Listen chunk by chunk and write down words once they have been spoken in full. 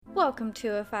Welcome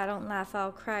to If I Don't Laugh,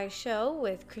 I'll Cry show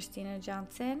with Christina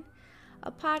Johnson,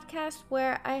 a podcast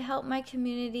where I help my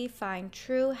community find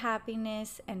true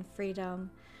happiness and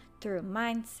freedom through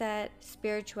mindset,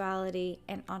 spirituality,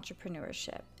 and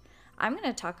entrepreneurship. I'm going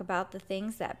to talk about the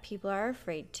things that people are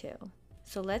afraid to.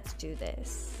 So let's do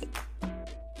this.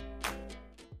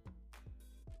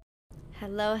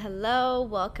 Hello,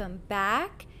 welcome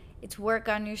back. It's Work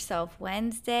on Yourself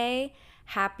Wednesday.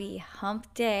 Happy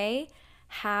Hump Day.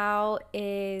 How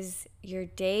is your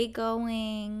day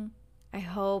going? I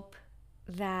hope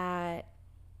that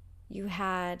you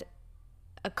had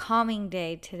a calming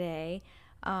day today.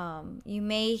 You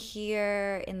may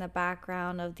hear in the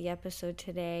background of the episode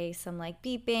today some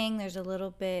beeping. There's a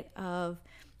little bit of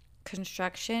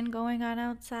construction going on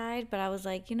outside, but I was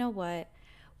like, you know what?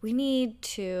 We need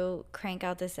to crank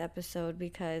out this episode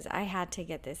because I had to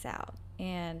get this out.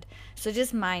 And so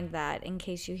just mind that in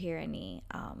case you hear any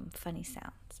funny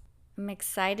sounds. I'm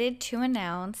excited to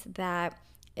announce that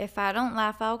If I Don't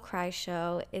Laugh, I'll Cry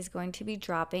show is going to be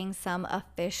dropping some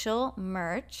official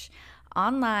merch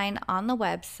online on the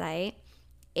website,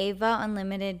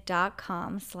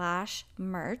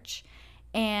 avaunlimited.com/merch.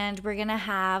 And we're going to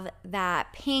have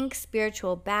that pink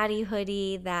spiritual baddie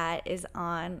hoodie that is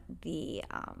on the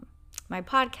my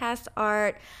podcast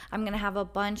art. I'm going to have a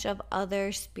bunch of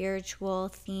other spiritual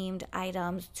themed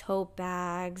items, tote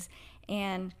bags,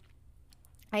 and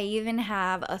I even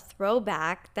have a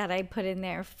throwback that I put in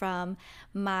there from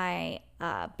my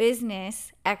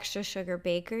business, Extra Sugar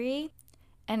Bakery,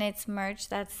 and it's merch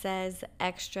that says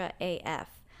Extra AF.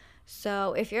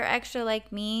 So if you're extra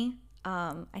like me,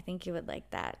 I think you would like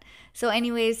that. So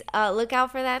anyways, look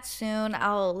out for that soon.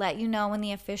 I'll let you know when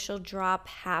the official drop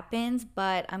happens,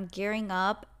 but I'm gearing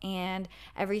up and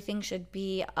everything should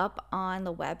be up on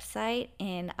the website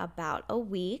in about a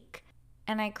week.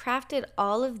 And I crafted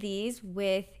all of these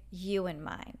with you in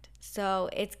mind. So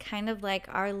it's kind of like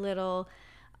our little,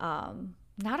 not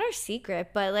our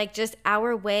secret, but just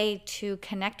our way to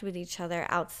connect with each other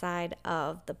outside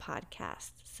of the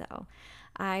podcast. So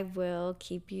I will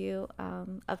keep you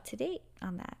up to date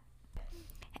on that.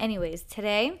 Anyways,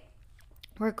 today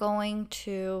we're going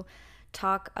to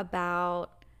talk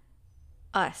about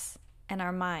us and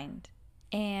our mind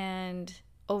and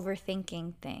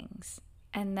overthinking things.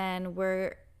 And then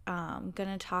we're going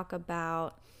to talk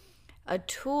about a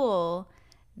tool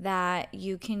that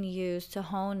you can use to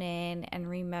hone in and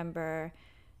remember,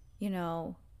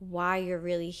 why you're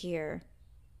really here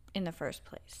in the first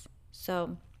place.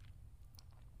 So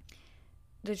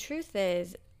the truth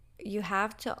is, you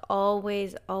have to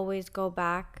always go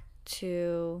back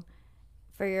to,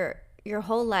 for your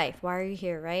whole life, why are you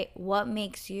here, right? What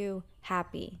makes you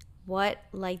happy? What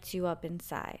lights you up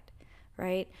inside,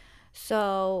 right?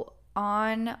 So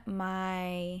on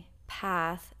my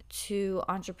path to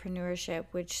entrepreneurship,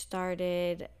 which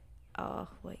started,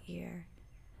 what year?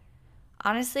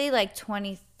 Honestly,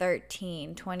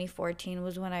 2013, 2014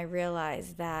 was when I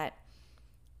realized that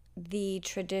the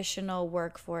traditional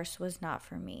workforce was not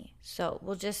for me. So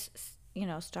we'll just,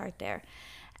 start there.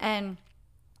 And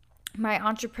my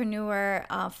entrepreneur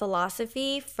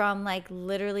philosophy from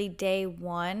literally day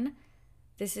one,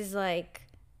 this is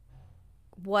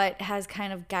what has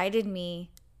kind of guided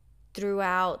me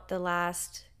throughout the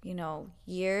last,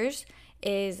 years,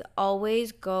 is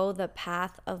always go the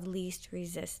path of least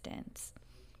resistance.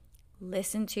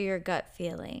 Listen to your gut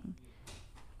feeling.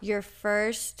 Your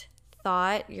first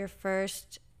thought, your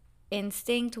first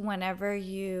instinct whenever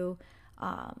you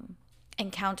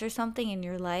encounter something in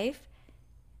your life,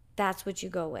 that's what you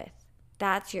go with.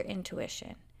 That's your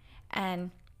intuition. And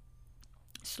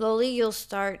slowly you'll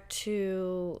start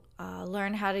to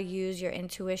learn how to use your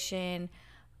intuition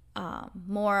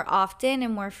more often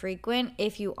and more frequent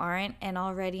if you aren't an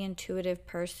already intuitive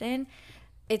person.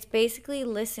 It's basically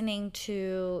listening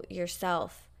to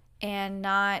yourself and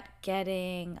not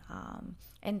getting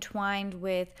entwined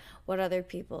with what other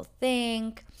people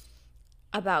think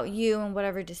about you and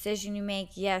whatever decision you make.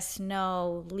 Yes,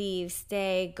 no, leave,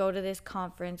 stay, go to this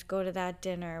conference, go to that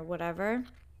dinner, whatever.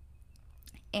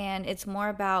 And it's more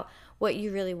about what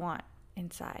you really want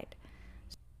inside.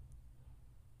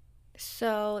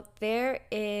 So there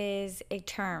is a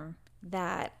term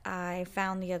that I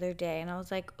found the other day, and I was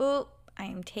like, ooh, I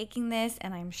am taking this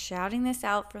and I'm shouting this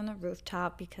out from the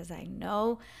rooftop because I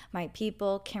know my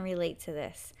people can relate to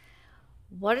this.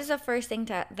 What is the first thing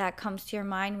that comes to your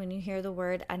mind when you hear the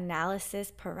word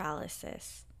analysis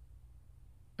paralysis?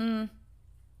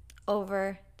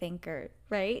 Overthinker,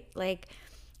 right?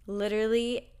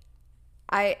 Literally,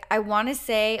 I want to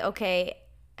say, okay,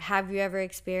 have you ever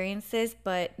experienced this?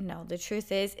 But no, the truth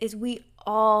is we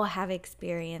all have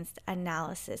experienced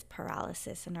analysis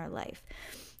paralysis in our life.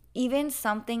 Even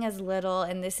something as little,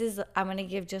 and this is, I'm going to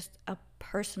give just a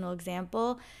personal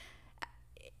example,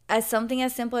 as something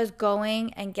as simple as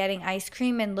going and getting ice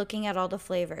cream and looking at all the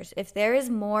flavors. If there is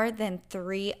more than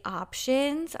 3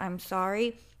 options, I'm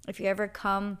sorry, if you ever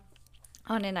come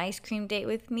on an ice cream date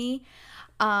with me,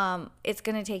 it's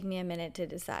going to take me a minute to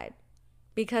decide,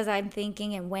 because I'm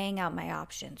thinking and weighing out my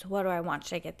options. What do I want?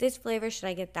 Should I get this flavor? Should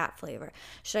I get that flavor?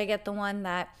 Should I get the one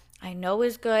that I know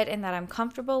is good and that I'm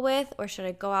comfortable with? Or should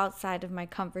I go outside of my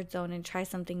comfort zone and try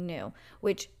something new,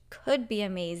 which could be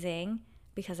amazing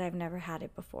because I've never had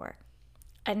it before?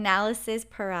 Analysis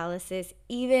paralysis,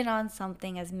 even on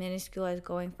something as minuscule as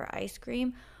going for ice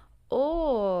cream,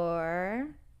 or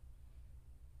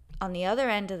on the other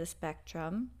end of the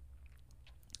spectrum,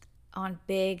 on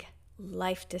big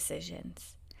life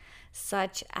decisions,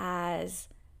 such as,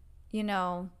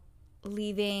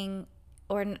 leaving,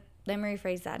 or let me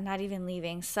rephrase that, not even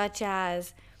leaving, such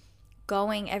as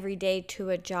going every day to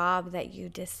a job that you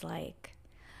dislike,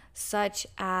 such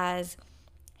as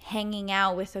hanging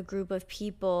out with a group of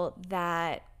people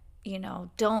that,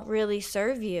 don't really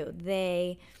serve you.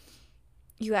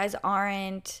 You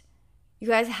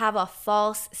guys have a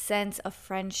false sense of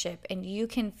friendship and you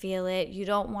can feel it. You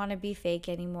don't want to be fake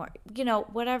anymore.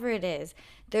 Whatever it is,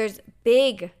 there's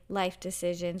big life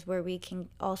decisions where we can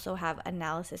also have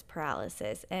analysis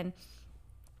paralysis. And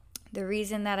the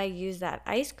reason that I use that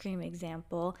ice cream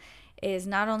example is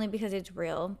not only because it's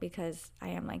real, because I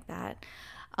am like that,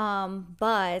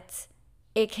 but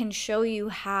it can show you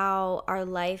how our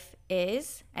life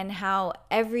is and how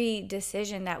every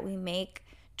decision that we make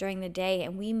during the day,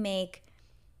 and we make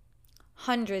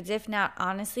hundreds, if not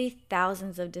honestly,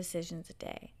 thousands of decisions a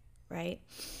day, right?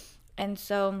 And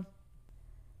so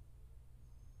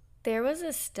there was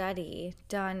a study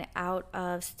done out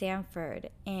of Stanford,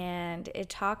 and it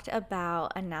talked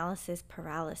about analysis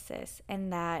paralysis,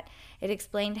 and that it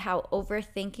explained how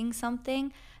overthinking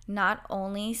something not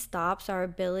only stops our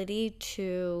ability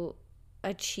to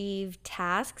achieve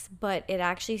tasks, but it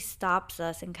actually stops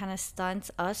us and kind of stunts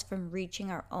us from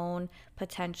reaching our own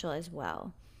potential as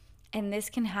well. And this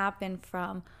can happen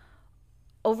from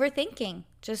overthinking,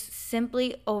 just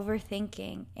simply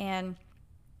overthinking. And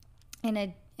in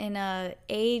a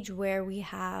age where we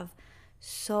have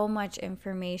so much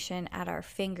information at our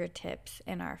fingertips,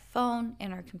 in our phone,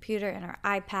 in our computer, in our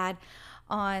iPad,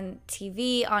 on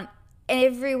TV, on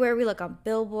everywhere we look, on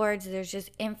billboards, there's just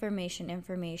information,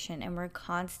 and we're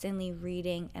constantly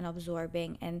reading and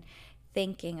absorbing and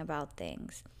thinking about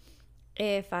things.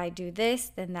 If I do this,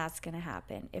 then that's going to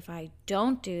happen. If I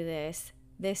don't do this,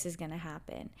 this is going to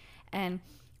happen. And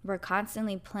we're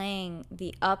constantly playing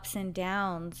the ups and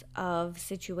downs of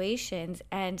situations,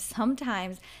 and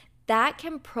sometimes that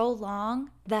can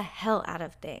prolong the hell out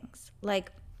of things.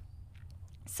 Like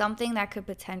something that could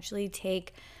potentially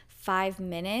take 5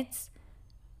 minutes,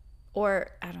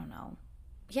 or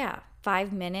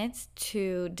 5 minutes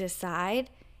to decide,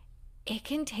 it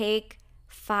can take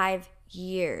 5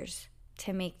 years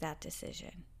to make that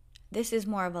decision. This is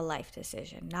more of a life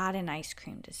decision, not an ice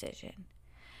cream decision.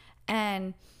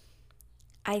 And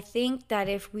I think that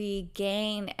if we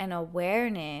gain an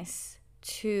awareness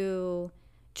to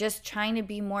just trying to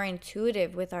be more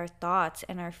intuitive with our thoughts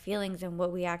and our feelings and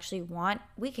what we actually want,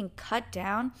 we can cut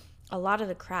down a lot of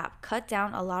the crap, cut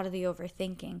down a lot of the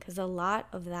overthinking, because a lot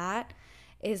of that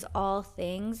is all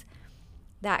things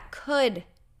that could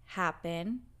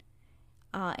happen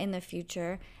in the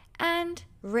future, and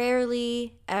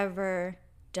rarely ever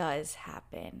does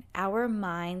happen. Our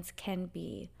minds can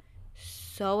be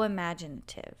so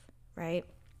imaginative, right?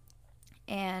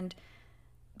 And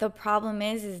the problem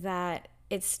is that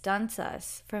it stunts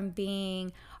us from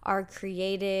being our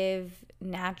creative,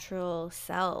 natural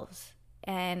selves.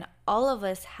 And all of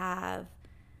us have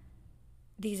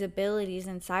these abilities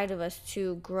inside of us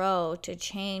to grow, to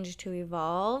change, to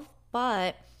evolve.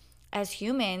 But as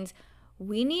humans,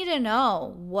 we need to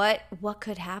know what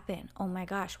could happen. Oh my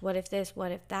gosh, what if this,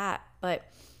 what if that? But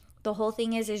the whole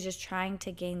thing is just trying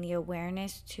to gain the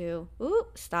awareness to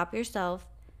stop yourself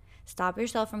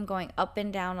from going up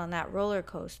and down on that roller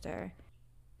coaster.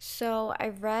 So I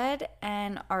read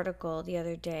an article the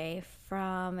other day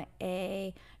from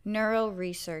a neuro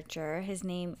researcher. His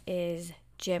name is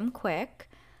Jim Quick.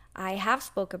 I have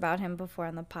spoke about him before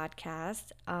on the podcast.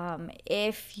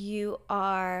 If you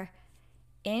are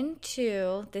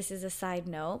into, this is a side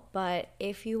note, but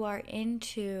if you are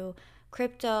into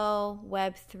crypto,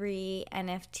 Web3,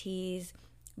 NFTs,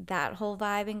 that whole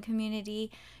vibe and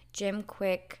community, Jim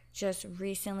Quick just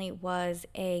recently was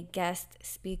a guest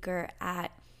speaker at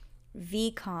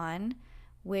VCon,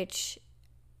 which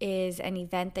is an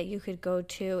event that you could go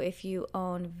to if you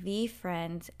own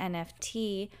VFriends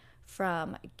NFT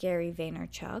from Gary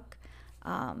Vaynerchuk.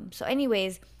 So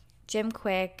anyways, Jim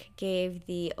Quick gave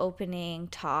the opening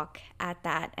talk at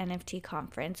that NFT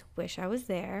conference. Wish I was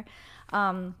there.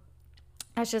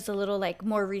 That's just a little like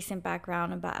more recent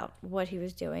background about what he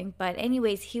was doing. But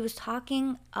anyways, he was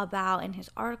talking about in his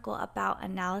article about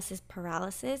analysis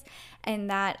paralysis, and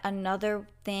that another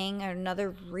thing or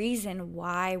another reason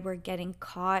why we're getting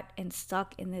caught and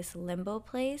stuck in this limbo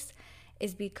place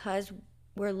is because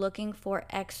we're looking for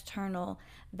external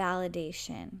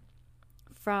validation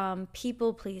from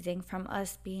people pleasing, from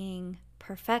us being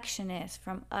perfectionists,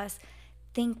 from us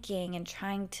thinking and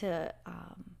trying to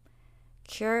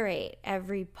curate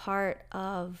every part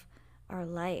of our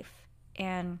life.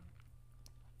 And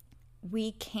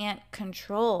we can't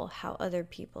control how other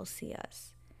people see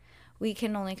us. We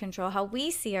can only control how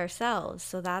we see ourselves.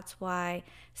 So that's why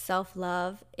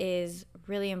self-love is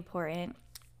really important.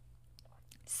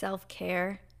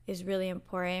 Self-care is really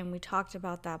important. We talked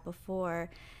about that before.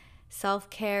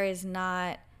 Self-care is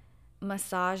not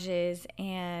massages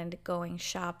and going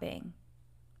shopping.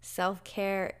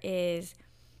 Self-care is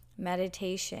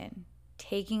meditation,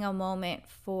 taking a moment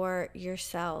for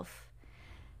yourself,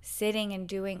 sitting and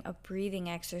doing a breathing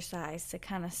exercise to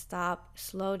kind of stop,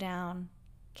 slow down,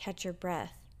 catch your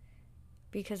breath,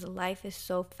 because life is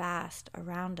so fast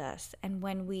around us. And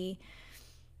when we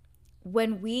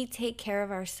take care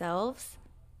of ourselves,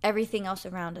 everything else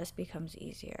around us becomes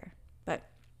easier. But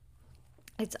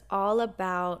it's all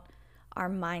about our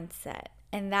mindset.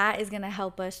 And that is going to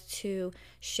help us to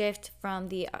shift from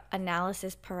the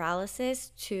analysis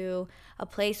paralysis to a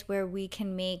place where we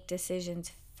can make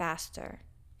decisions faster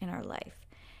in our life.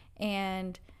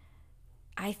 And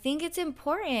I think it's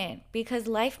important because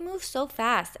life moves so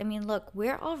fast. I mean, look,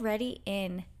 we're already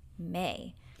in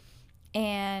May.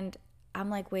 And I'm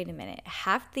like, wait a minute,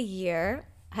 half the year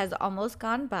has almost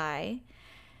gone by.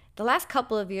 The last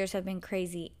couple of years have been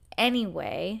crazy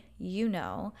anyway,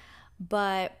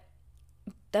 but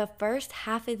the first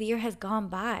half of the year has gone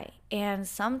by, and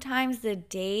sometimes the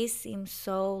days seem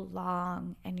so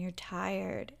long and you're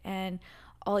tired and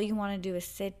all you want to do is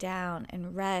sit down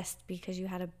and rest because you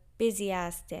had a busy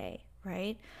ass day,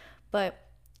 right? But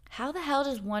how the hell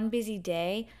does one busy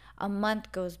day, a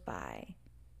month goes by,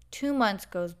 2 months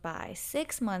goes by,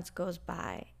 6 months goes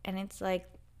by, and it's like,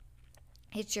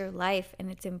 it's your life, and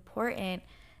it's important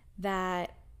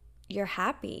that you're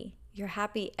happy. You're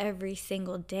happy every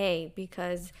single day,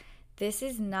 because this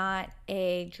is not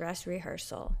a dress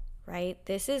rehearsal, right?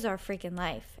 This is our freaking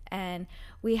life, and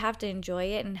we have to enjoy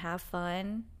it and have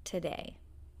fun today.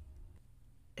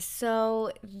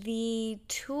 So the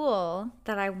tool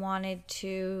that I wanted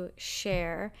to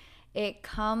share, it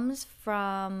comes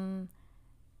from,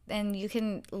 and you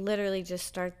can literally just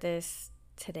start this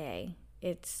today.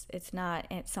 It's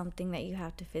something that you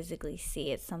have to physically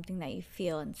see. It's something that you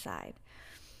feel inside.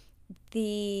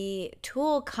 The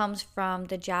tool comes from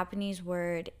the Japanese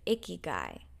word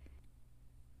ikigai.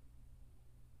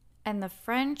 And the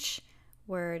French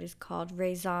word is called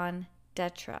raison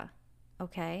d'etre.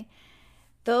 Okay?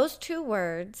 Those two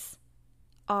words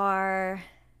are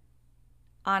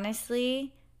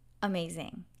honestly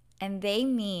amazing. And they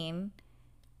mean,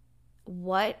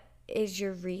 what is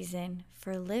your reason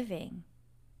for living?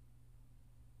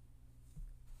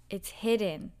 It's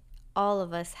hidden. All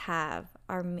of us have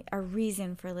our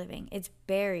reason for living. It's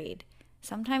buried.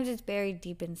 Sometimes it's buried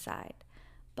deep inside.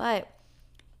 But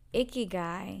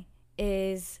ikigai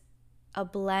is a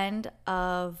blend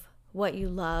of what you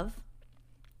love,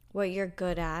 what you're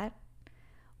good at,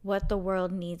 what the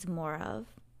world needs more of,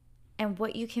 and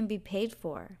what you can be paid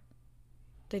for.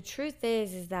 The truth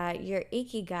is that your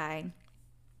ikigai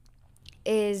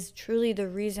is truly the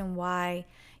reason why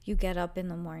you get up in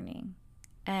the morning.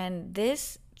 And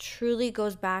this truly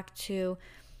goes back to,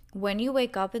 when you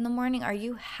wake up in the morning, are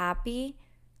you happy?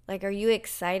 Like, are you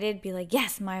excited? Be like,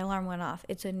 yes, my alarm went off.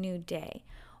 It's a new day.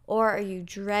 Or are you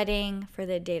dreading for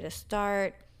the day to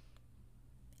start?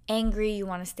 Angry, you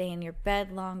want to stay in your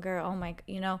bed longer. Oh my,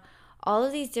 all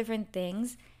of these different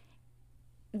things.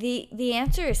 The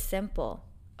answer is simple,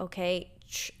 okay?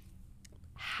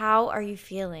 How are you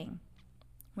feeling?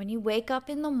 When you wake up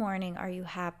in the morning, are you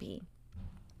happy?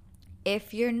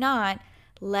 If you're not,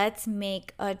 let's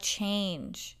make a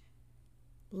change.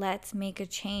 Let's make a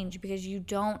change, because you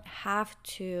don't have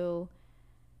to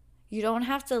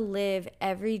live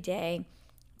every day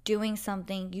doing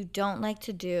something you don't like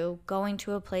to do, going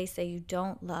to a place that you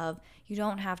don't love. You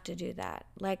don't have to do that.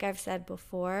 Like I've said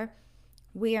before,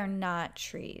 we are not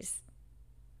trees.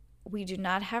 We do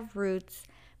not have roots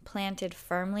planted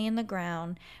firmly in the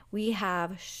ground, we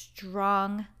have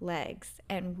strong legs,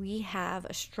 and we have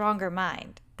a stronger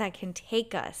mind that can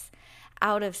take us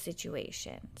out of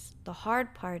situations. The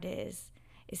hard part is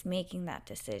making that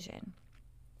decision.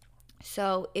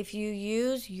 So if you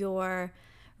use your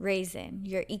reason,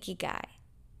 your ikigai,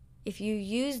 if you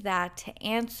use that to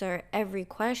answer every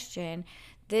question,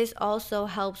 this also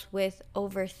helps with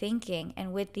overthinking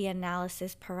and with the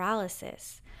analysis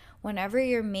paralysis. Whenever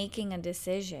you're making a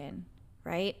decision,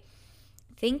 right?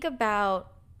 Think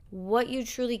about what you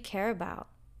truly care about.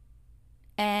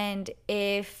 And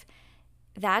if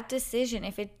that decision,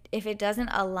 if it doesn't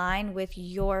align with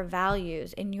your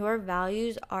values, and your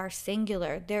values are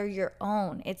singular, they're your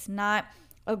own. It's not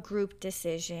a group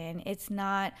decision. It's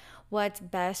not what's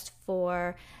best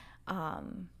for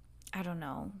I don't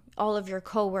know, all of your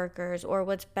coworkers, or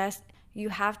what's best. You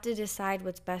have to decide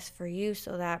what's best for you,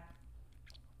 so that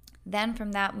then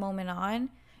from that moment on,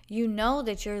 you know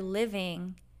that you're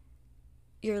living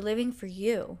for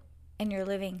you, and you're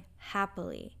living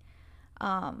happily.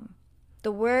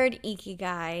 The word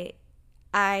ikigai,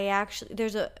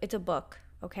 it's a book,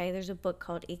 okay? There's a book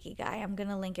called Ikigai. I'm going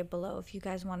to link it below if you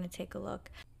guys want to take a look.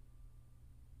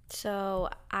 So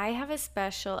I have a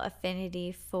special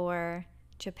affinity for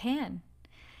Japan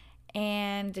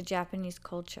and the Japanese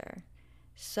culture.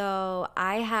 So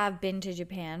I have been to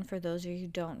Japan. For those of you who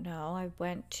don't know, I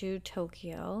went to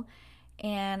Tokyo,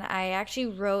 and I actually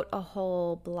wrote a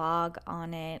whole blog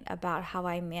on it about how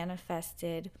I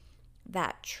manifested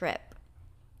that trip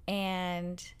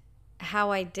and how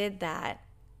I did that.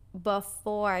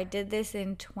 Before, I did this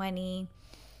in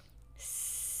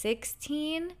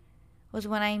 2016 was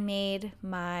when I made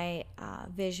my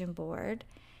vision board.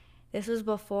 This was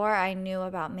before I knew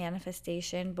about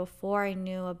manifestation, before I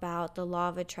knew about the law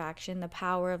of attraction, the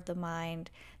power of the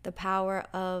mind, the power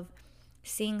of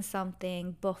seeing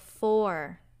something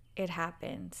before it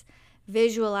happens,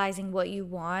 visualizing what you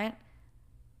want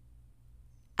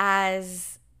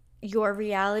as your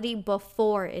reality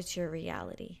before it's your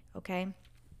reality, okay?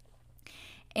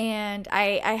 And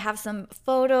I have some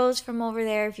photos from over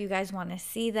there if you guys want to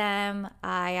see them.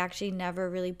 I actually never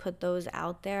really put those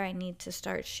out there. I need to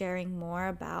start sharing more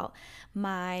about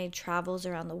my travels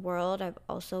around the world. I've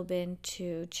also been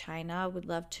to China. I would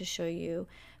love to show you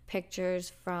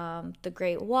pictures from the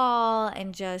Great Wall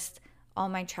and just all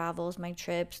my travels, my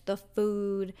trips, the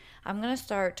food. I'm going to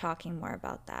start talking more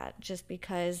about that just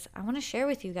because I want to share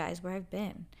with you guys where I've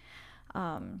been.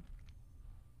 And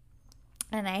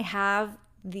I have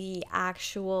the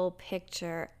actual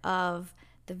picture of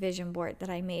the vision board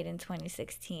that I made in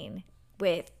 2016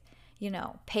 with,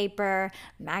 paper,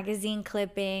 magazine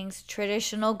clippings,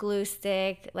 traditional glue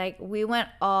stick. Like, we went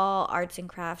all arts and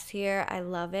crafts here. I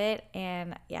love it.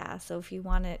 And yeah, so if you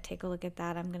want to take a look at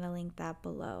that, I'm going to link that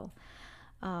below.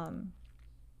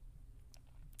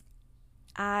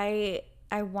 I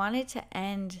wanted to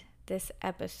end this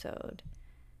episode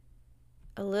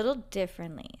a little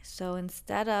differently. So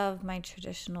instead of my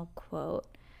traditional quote,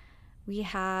 we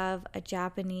have a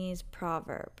Japanese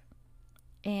proverb,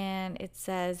 and it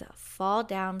says, "Fall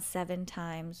down 7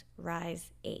 times,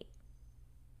 rise 8."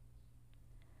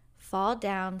 Fall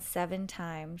down 7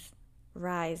 times,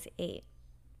 rise 8.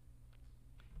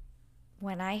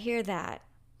 When I hear that,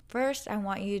 first I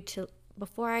want you to,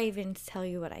 before I even tell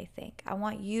you what I think, I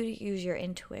want you to use your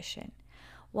intuition.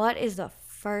 What is the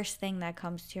first thing that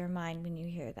comes to your mind when you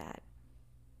hear that?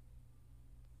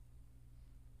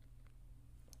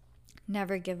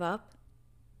 Never give up.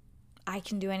 I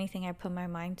can do anything I put my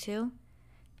mind to.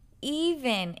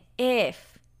 Even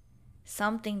if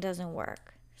something doesn't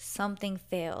work, something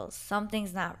fails,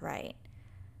 something's not right,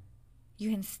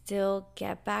 you can still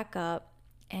get back up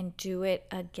and do it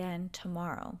again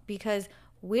tomorrow, because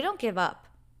we don't give up.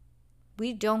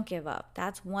 We don't give up.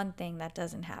 That's one thing that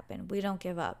doesn't happen. We don't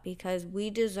give up because we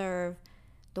deserve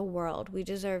the world. We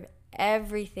deserve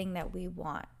everything that we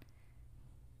want.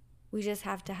 We just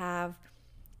have to have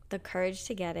the courage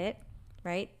to get it,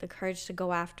 right? The courage to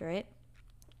go after it.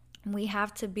 We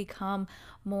have to become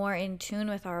more in tune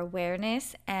with our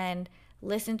awareness and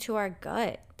listen to our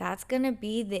gut. That's going to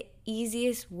be the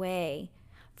easiest way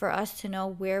for us to know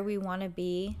where we want to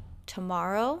be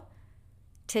tomorrow,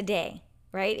 today,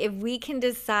 right? If we can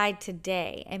decide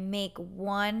today and make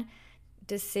one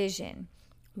decision,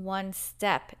 one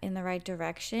step in the right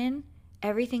direction,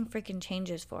 everything freaking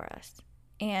changes for us.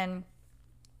 And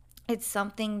it's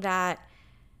something that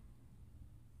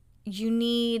you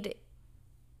need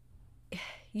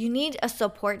a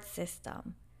support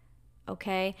system,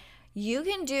 okay? You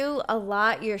can do a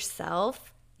lot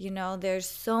yourself. There's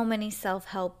so many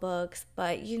self-help books,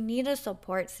 but you need a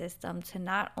support system to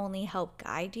not only help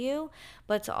guide you,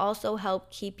 but to also help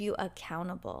keep you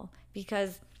accountable.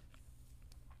 Because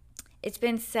it's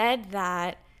been said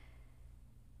that,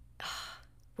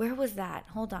 where was that?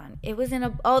 Hold on. It was in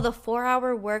the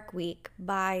 4-Hour Work Week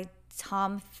by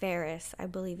Tom Ferriss, I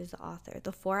believe is the author.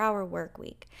 The 4-Hour Work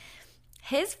Week.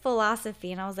 His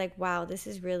philosophy, and I was like, wow, this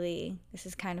is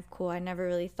kind of cool. I never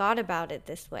really thought about it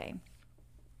this way.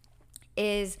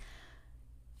 Is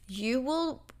you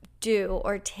will do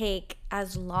or take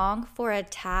as long for a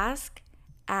task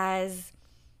as,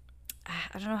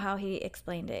 I don't know how he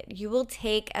explained it. You will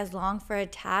take as long for a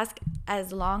task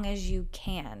as long as you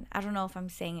can. I don't know if I'm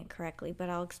saying it correctly, but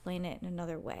I'll explain it in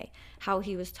another way, how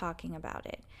he was talking about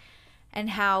it and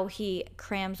how he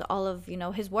crams all of,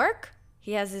 his work.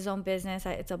 He has his own business.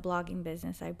 It's a blogging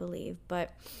business, I believe,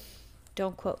 but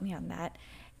don't quote me on that.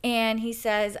 And he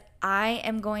says, I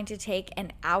am going to take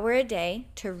an hour a day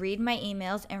to read my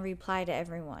emails and reply to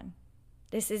everyone.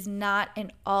 This is not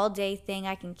an all-day thing.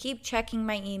 I can keep checking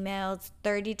my emails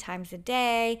 30 times a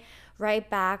day, right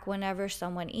back whenever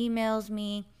someone emails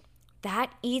me.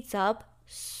 That eats up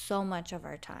so much of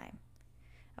our time,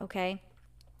 okay?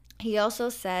 He also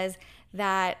says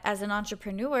that as an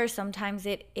entrepreneur, sometimes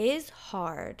it is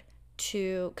hard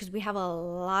because we have a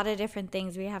lot of different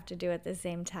things we have to do at the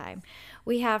same time.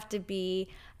 We have to be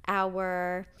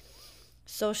our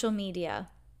social media,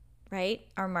 right?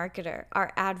 Our marketer,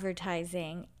 our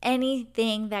advertising,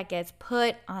 anything that gets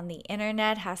put on the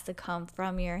internet has to come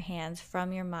from your hands,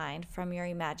 from your mind, from your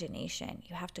imagination.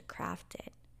 You have to craft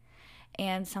it.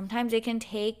 And sometimes it can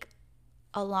take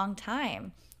a long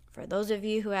time. For those of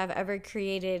you who have ever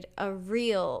created a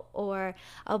reel or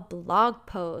a blog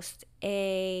post,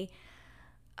 a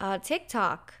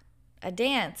TikTok, a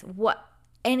dance,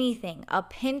 anything, a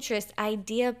Pinterest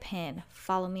idea pin.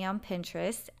 Follow me on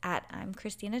Pinterest at I'm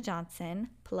Christina Johnson,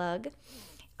 plug.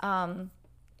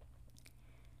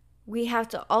 We have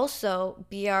to also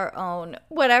be our own,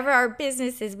 whatever our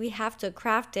business is, we have to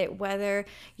craft it, whether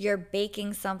you're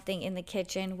baking something in the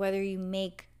kitchen, whether you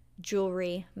make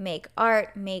jewelry, make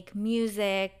art, make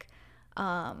music,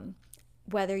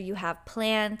 whether you have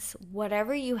plants,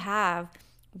 whatever you have,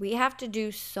 we have to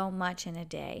do so much in a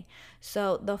day.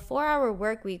 So the 4-Hour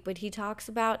Work Week, what he talks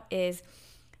about is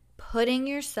putting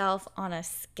yourself on a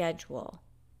schedule.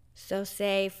 So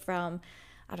say from,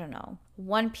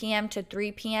 1 p.m. to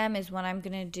 3 p.m. is when I'm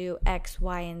going to do X,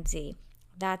 Y, and Z.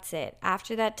 That's it.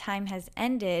 After that time has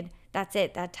ended, that's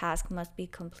it. That task must be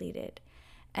completed.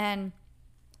 And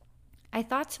I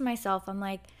thought to myself, I'm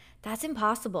like, that's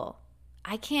impossible.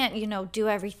 I can't, do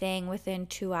everything within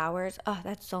 2 hours. Oh,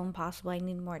 that's so impossible. I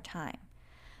need more time.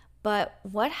 But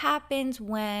what happens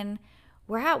when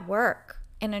we're at work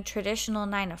in a traditional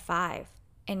 9 to 5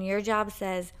 and your job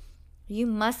says you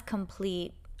must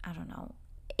complete,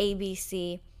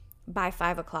 ABC by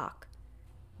 5 o'clock?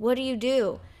 What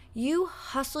do? You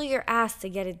hustle your ass to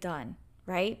get it done,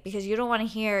 right? Because you don't want to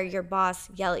hear your boss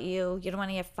yell at you. You don't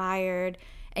want to get fired.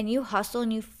 And you hustle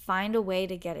and you find a way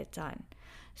to get it done.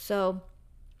 So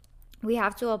we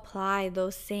have to apply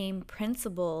those same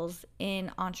principles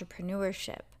in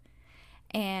entrepreneurship.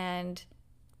 And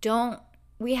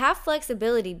we have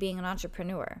flexibility being an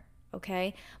entrepreneur,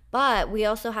 okay? But we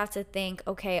also have to think,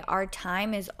 okay, our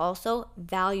time is also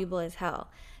valuable as hell.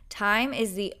 Time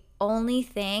is the only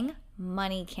thing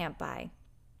money can't buy.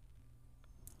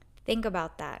 Think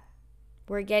about that.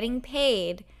 We're getting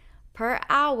paid per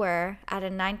hour at a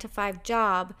 9 to 5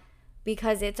 job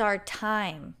because it's our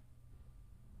time.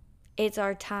 It's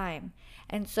our time.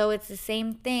 And so it's the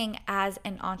same thing as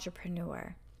an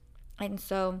entrepreneur. And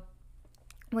so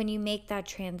when you make that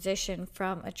transition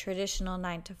from a traditional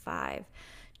 9 to 5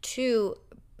 to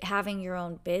having your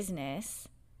own business,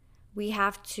 we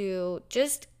have to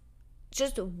just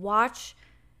watch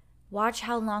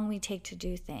how long we take to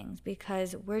do things,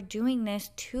 because we're doing this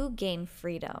to gain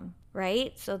freedom,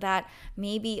 right? So that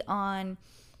maybe on,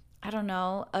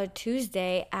 a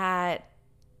Tuesday at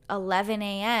 11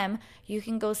 a.m., you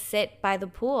can go sit by the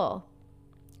pool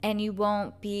and you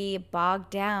won't be bogged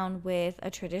down with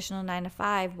a traditional 9 to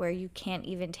 5 where you can't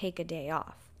even take a day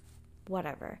off,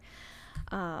 whatever.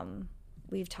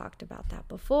 We've talked about that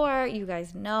before. You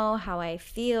guys know how I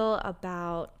feel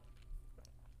about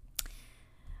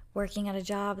working at a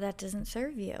job that doesn't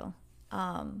serve you.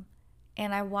 And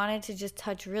I wanted to just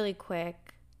touch really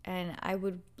quick, and I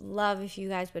would love if you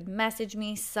guys would message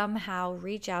me somehow,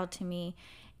 reach out to me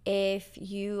if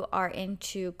you are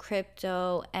into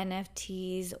crypto,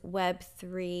 NFTs,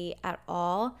 Web3 at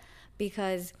all,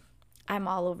 because I'm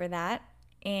all over that.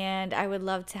 And I would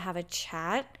love to have a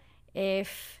chat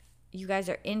If you guys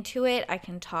are into it, I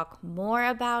can talk more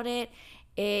about it.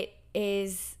 It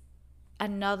is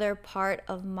another part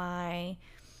of my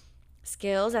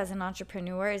skills as an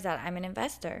entrepreneur is that I'm an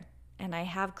investor and I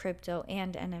have crypto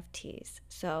and NFTs.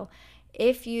 So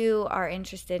if you are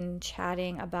interested in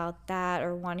chatting about that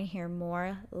or want to hear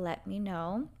more, let me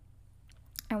know.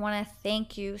 I want to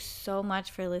thank you so much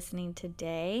for listening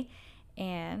today,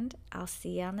 and I'll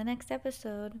see you on the next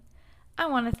episode. I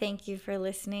want to thank you for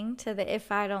listening to the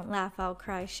If I Don't Laugh, I'll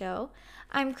Cry show.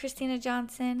 I'm Christina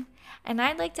Johnson, and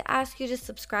I'd like to ask you to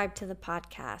subscribe to the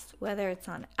podcast, whether it's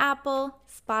on Apple,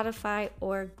 Spotify,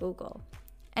 or Google.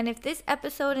 And if this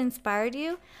episode inspired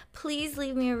you, please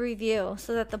leave me a review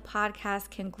so that the podcast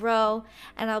can grow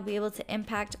and I'll be able to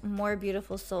impact more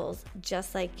beautiful souls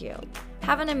just like you.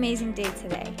 Have an amazing day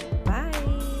today. Bye.